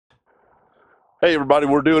Hey everybody,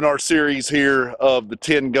 we're doing our series here of the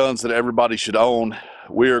 10 guns that everybody should own.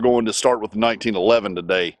 We are going to start with 1911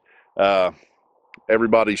 today.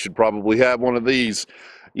 Everybody should probably have one of these.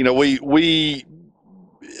 You know, we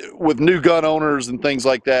with new gun owners and things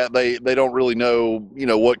like that, they don't really know,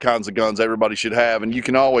 what kinds of guns everybody should have, and you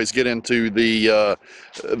can always get into the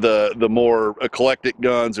more eclectic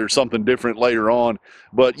guns or something different later on.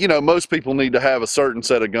 But most people need to have a certain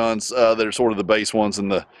set of guns that are sort of the base ones in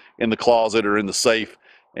the closet or in the safe,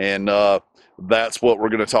 and that's what we're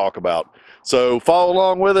going to talk about. So follow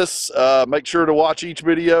along with us. Make sure to watch each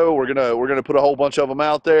video. We're gonna put a whole bunch of them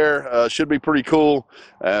out there. Should be pretty cool.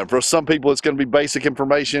 For some people, it's going to be basic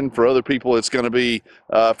information. For other people, it's going to be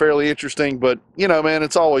fairly interesting. But man,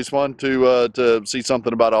 it's always fun to see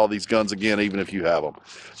something about all these guns again, even if you have them.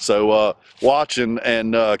 So watch and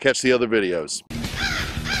catch the other videos.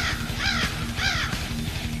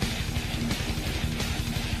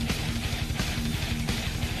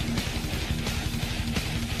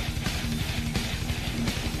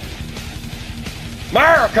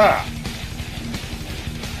 America!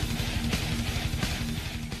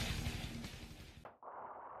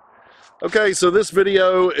 Okay, so this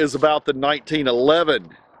video is about the 1911.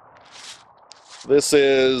 This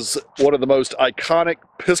is one of the most iconic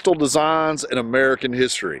pistol designs in American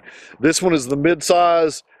history. This one is the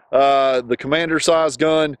mid-size, the commander size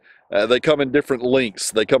gun. They come in different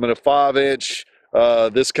lengths. They come in a 5-inch,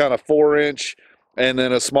 this kind of 4-inch, and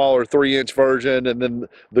then a smaller 3-inch version, and then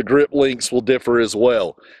the grip lengths will differ as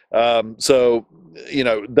well. So,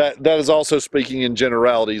 that is also speaking in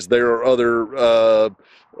generalities. There are other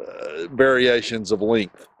variations of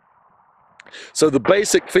length. So the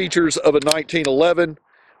basic features of a 1911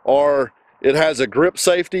 are, it has a grip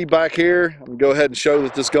safety back here. I'm going to go ahead and show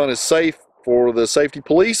that this gun is safe for the safety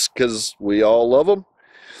police because we all love them.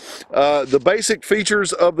 The basic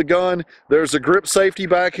features of the gun, there's a grip safety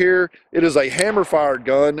back here. It is a hammer fired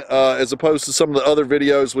gun as opposed to some of the other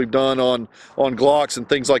videos we've done on Glocks and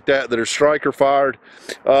things like that are striker fired.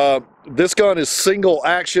 This gun is single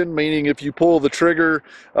action, meaning if you pull the trigger,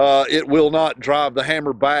 it will not drive the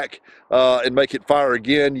hammer back and make it fire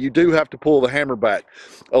again. You do have to pull the hammer back.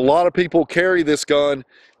 A lot of people carry this gun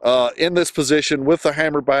in this position with the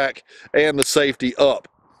hammer back and the safety up.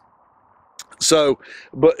 So,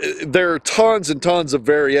 but there are tons and tons of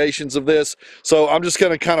variations of this. So I'm just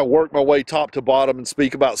going to kind of work my way top to bottom and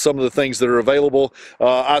speak about some of the things that are available.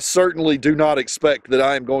 I certainly do not expect that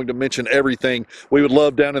I am going to mention everything. We would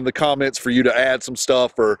love down in the comments for you to add some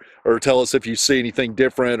stuff or tell us if you see anything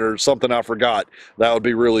different or something I forgot. That would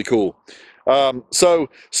be really cool. So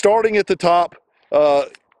starting at the top,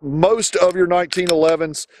 most of your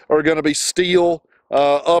 1911s are going to be steel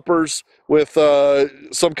uppers with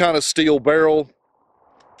some kind of steel barrel.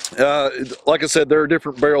 Like I said, there are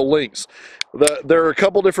different barrel lengths. There are a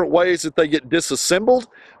couple different ways that they get disassembled.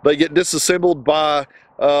 They get disassembled by,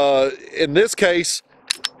 in this case,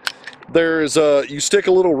 there's you stick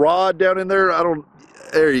a little rod down in there.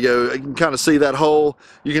 There you go. You can kind of see that hole.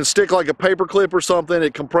 You can stick like a paper clip or something.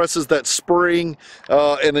 It compresses that spring,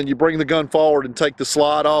 and then you bring the gun forward and take the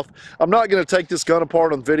slide off. I'm not going to take this gun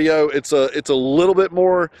apart on video. It's a little bit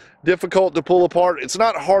more difficult to pull apart. It's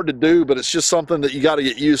not hard to do, but it's just something that you got to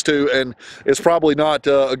get used to, and it's probably not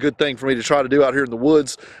a good thing for me to try to do out here in the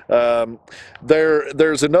woods.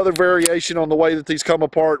 There's another variation on the way that these come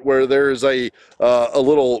apart, where there's a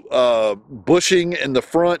little bushing in the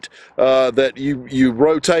front that you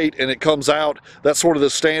rotate and it comes out. That's sort of the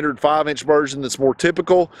standard 5-inch version that's more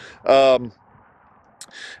typical.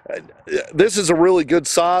 This is a really good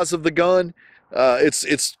size of the gun.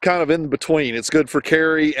 It's kind of in between. It's good for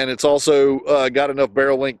carry, and it's also got enough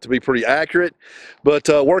barrel length to be pretty accurate. But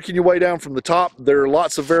working your way down from the top, there are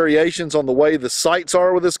lots of variations on the way the sights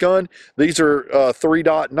are with this gun. These are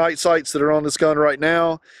 3-dot night sights that are on this gun right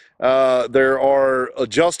now. There are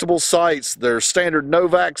adjustable sights, there's standard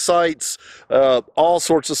Novak sights, all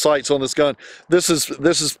sorts of sights on this gun. This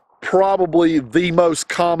is probably the most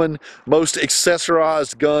common, most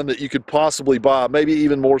accessorized gun that you could possibly buy, maybe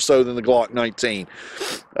even more so than the Glock 19.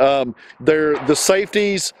 The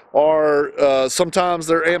safeties are, sometimes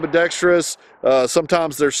they're ambidextrous,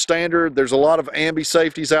 sometimes they're standard. There's a lot of ambi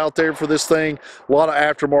safeties out there for this thing, a lot of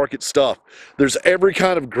aftermarket stuff. There's every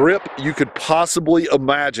kind of grip you could possibly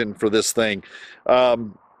imagine for this thing.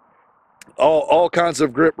 all kinds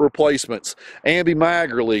of grip replacements,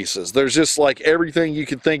 ambi-mag releases. There's just like everything you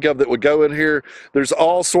can think of that would go in here. There's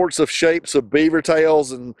all sorts of shapes of beaver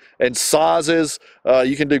tails and sizes.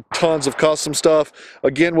 You can do tons of custom stuff.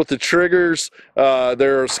 Again, with the triggers,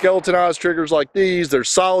 there are skeletonized triggers like these. There's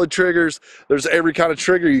solid triggers. There's every kind of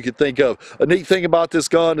trigger you could think of. A neat thing about this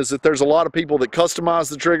gun is that there's a lot of people that customize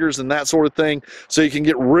the triggers and that sort of thing, so you can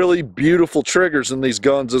get really beautiful triggers in these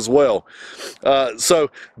guns as well. So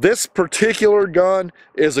this particular gun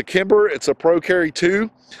is a Kimber. It's a Pro Carry 2.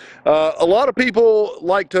 A lot of people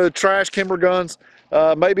like to trash Kimber guns.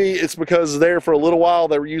 Maybe it's because there for a little while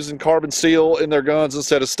they were using carbon steel in their guns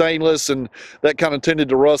instead of stainless, and that kind of tended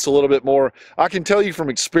to rust a little bit more. I can tell you from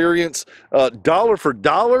experience, dollar for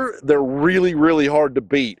dollar, they're really, really hard to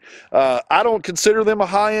beat. I don't consider them a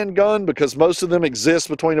high-end gun because most of them exist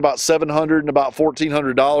between about $700 and about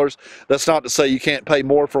 $1,400. That's not to say you can't pay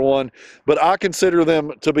more for one, but I consider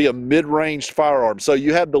them to be a mid-range firearm. So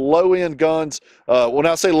you have the low-end guns. When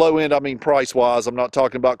I say low-end, I mean price-wise. I'm not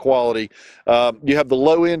talking about quality. You have the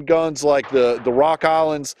low-end guns like the Rock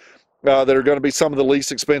Islands that are going to be some of the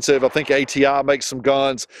least expensive. I think ATI makes some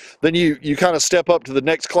guns. Then you kind of step up to the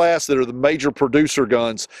next class that are the major producer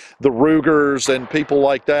guns, the Rugers and people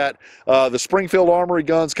like that. The Springfield Armory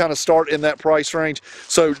guns kind of start in that price range.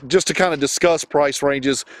 So just to kind of discuss price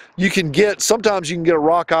ranges, sometimes you can get a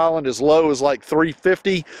Rock Island as low as like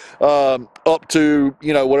 $350 up to,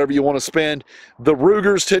 whatever you want to spend. The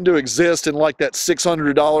Rugers tend to exist in like that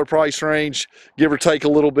 $600 price range, give or take a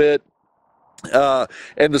little bit.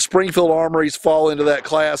 And the Springfield Armories fall into that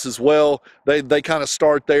class as well. They kind of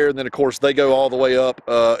start there, and then of course they go all the way up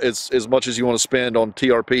as much as you want to spend on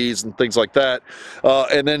TRPs and things like that.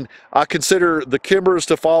 And then I consider the Kimbers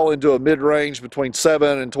to fall into a mid-range between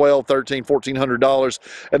 $700 and $1,200, $1,300, $1,400.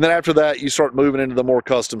 And then after that, you start moving into the more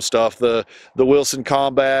custom stuff, the Wilson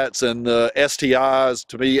Combats and the STIs.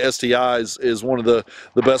 To me, STIs is one of the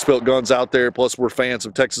best built guns out there. Plus, we're fans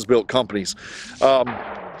of Texas built companies.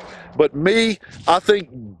 But I think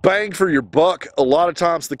bang for your buck, a lot of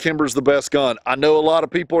times the Kimber's the best gun. I know a lot of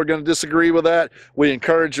people are going to disagree with that. We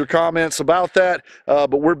encourage your comments about that,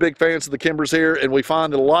 but we're big fans of the Kimbers here, and we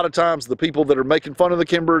find that a lot of times the people that are making fun of the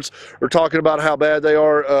Kimbers or talking about how bad they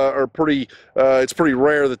are it's pretty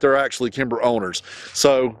rare that they're actually Kimber owners.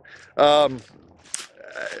 So that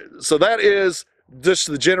is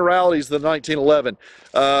just the generalities of the 1911.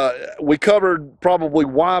 We covered probably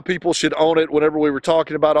why people should own it whenever we were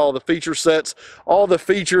talking about all the feature sets. All the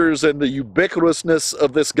features and the ubiquitousness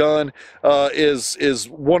of this gun is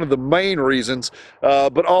one of the main reasons.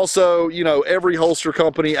 But also, every holster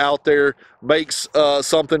company out there makes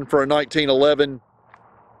something for a 1911.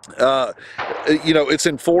 It's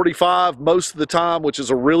in 45 most of the time, which is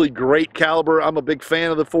a really great caliber. I'm a big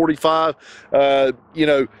fan of the 45.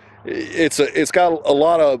 It's got a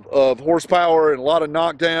lot of horsepower and a lot of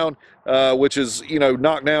knockdown, which is,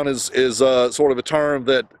 knockdown is sort of a term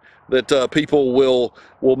that people will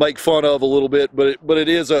make fun of a little bit, but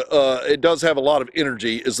it does have a lot of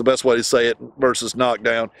energy is the best way to say it versus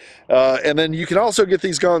knockdown. And then you can also get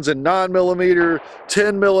these guns in 9mm,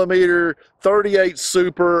 10mm, 38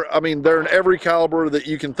 Super. I mean, they're in every caliber that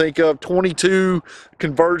you can think of. 22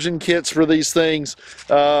 conversion kits for these things,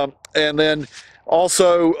 and then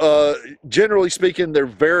also, generally speaking, they're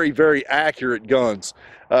very, very accurate guns.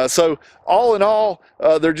 So all in all,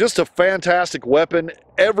 they're just a fantastic weapon.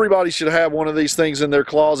 Everybody should have one of these things in their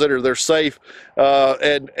closet or their safe,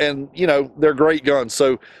 and they're great guns.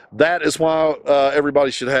 So that is why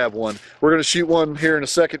everybody should have one. We're going to shoot one here in a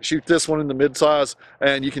second, shoot this one in the mid-size,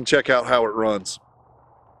 and you can check out how it runs.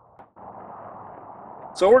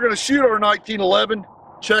 So we're going to shoot our 1911,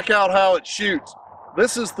 check out how it shoots.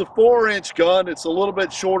 This is the 4-inch gun. It's a little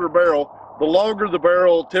bit shorter barrel. The longer the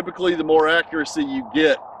barrel, typically the more accuracy you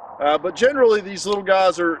get. But generally these little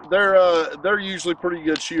guys they're usually pretty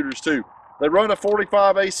good shooters too. They run a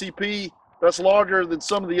 45 ACP. That's larger than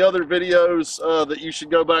some of the other videos that you should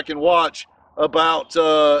go back and watch about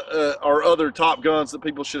our other top guns that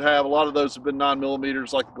people should have. A lot of those have been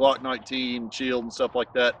 9mm, like the Glock 19, Shield, and stuff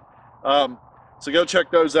like that. So go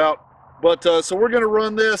check those out. But so we're going to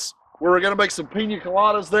run this. We're going to make some pina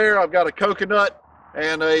coladas there. I've got a coconut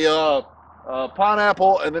and a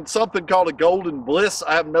pineapple, and then something called a Golden Bliss.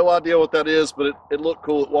 I have no idea what that is, but it looked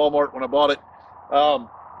cool at Walmart when I bought it.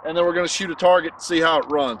 And then we're going to shoot a target and see how it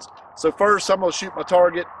runs. So first, I'm going to shoot my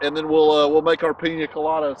target, and then we'll make our pina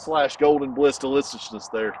colada / Golden Bliss deliciousness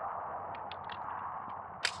there.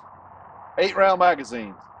 8-round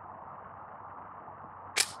magazines.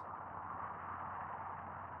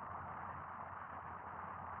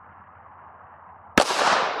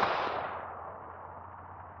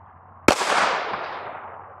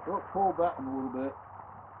 of pulled that one a little bit.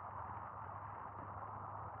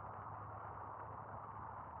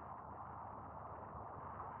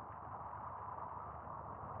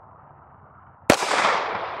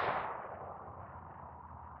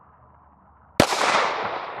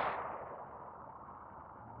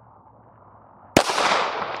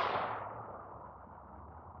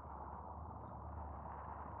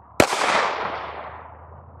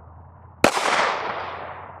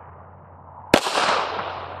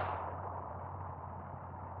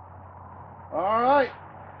 All right,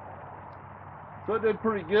 so it did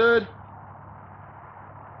pretty good.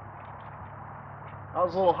 I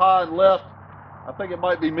was a little high and left. I think it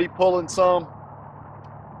might be me pulling some.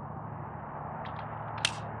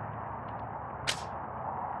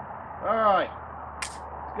 All right,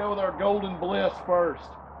 let's go with our Golden Bliss first.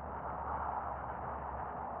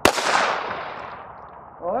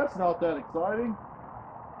 Well, that's not that exciting.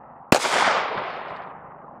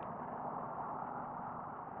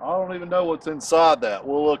 I don't even know what's inside that.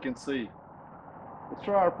 We'll look and see. Let's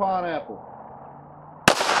try our pineapple.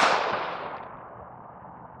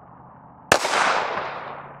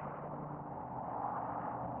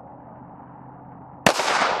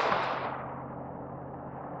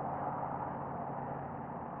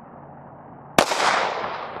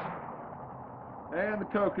 And the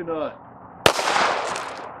coconut.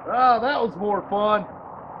 Ah, that was more fun.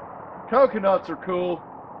 Coconuts are cool.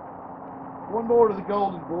 One more to the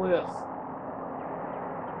Golden Bliss.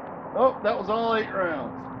 Oh, that was all 8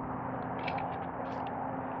 rounds.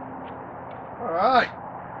 All right.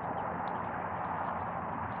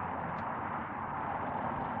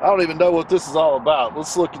 I don't even know what this is all about.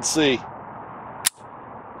 Let's look and see.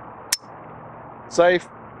 Safe.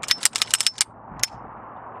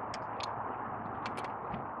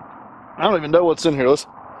 I don't even know what's in here.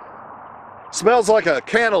 Smells like a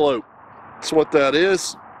cantaloupe. That's what that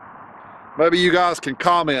is. Maybe you guys can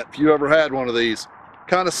comment if you ever had one of these.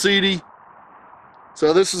 Kind of seedy.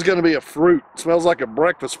 So this is going to be a fruit. It smells like a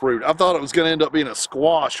breakfast fruit. I thought it was going to end up being a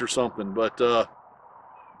squash or something, but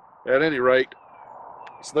at any rate,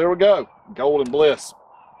 so there we go. Golden Bliss.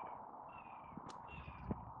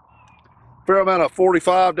 Fair amount of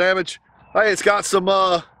 45 damage. Hey, it's got some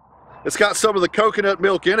of the coconut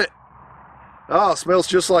milk in it. Ah, it smells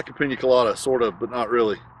just like a pina colada, sort of, but not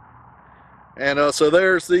really. And so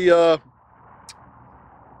there's the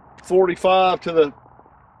 45 to the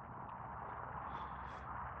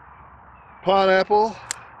pineapple,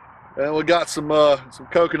 and we got some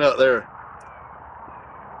coconut there.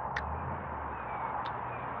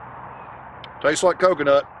 Tastes like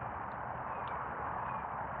coconut.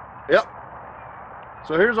 Yep.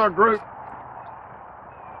 So here's our group.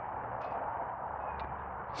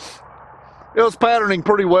 It was patterning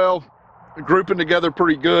pretty well, grouping together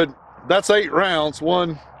pretty good. That's 8 rounds.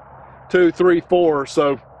 1, 2, 3, 4.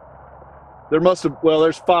 So there must have, well,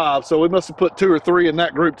 there's 5. So we must have put 2 or 3 in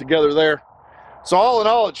that group together there. So all in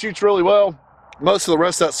all, it shoots really well. Most of the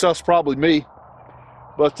rest of that stuff's probably me.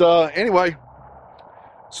 But anyway,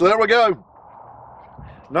 so there we go.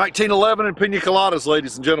 1911 and pina coladas,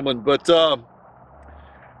 ladies and gentlemen. But so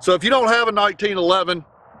if you don't have a 1911,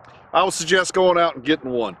 I would suggest going out and getting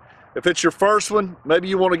one. If it's your first one, maybe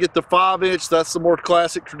you want to get the 5-inch. That's the more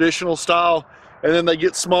classic, traditional style. And then they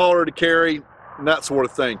get smaller to carry and that sort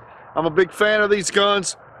of thing. I'm a big fan of these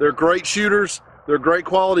guns. They're great shooters. They're great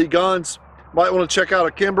quality guns. Might want to check out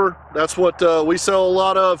a Kimber. That's what we sell a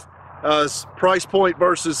lot of. Price point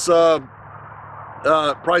versus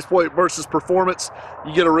performance.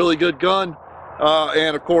 You get a really good gun.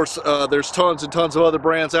 And of course, there's tons and tons of other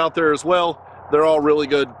brands out there as well. They're all really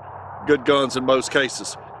good guns in most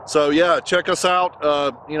cases. So yeah, check us out.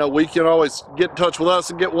 You know, we can always get in touch with us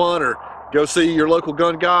and get one, or go see your local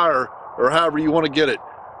gun guy, or however you want to get it.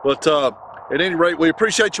 But at any rate, we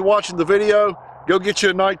appreciate you watching the video. Go get you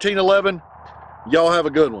a 1911. Y'all have a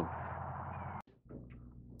good one.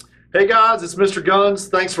 Hey guys, it's Mr. Guns.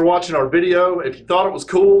 Thanks for watching our video. If you thought it was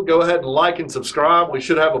cool, go ahead and like and subscribe. We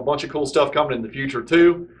should have a bunch of cool stuff coming in the future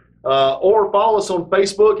too. Or follow us on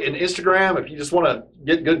Facebook and Instagram if you just want to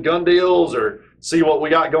get good gun deals or see what we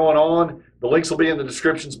got going on. The links will be in the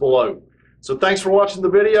descriptions below. So thanks for watching the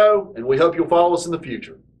video, and we hope you'll follow us in the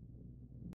future.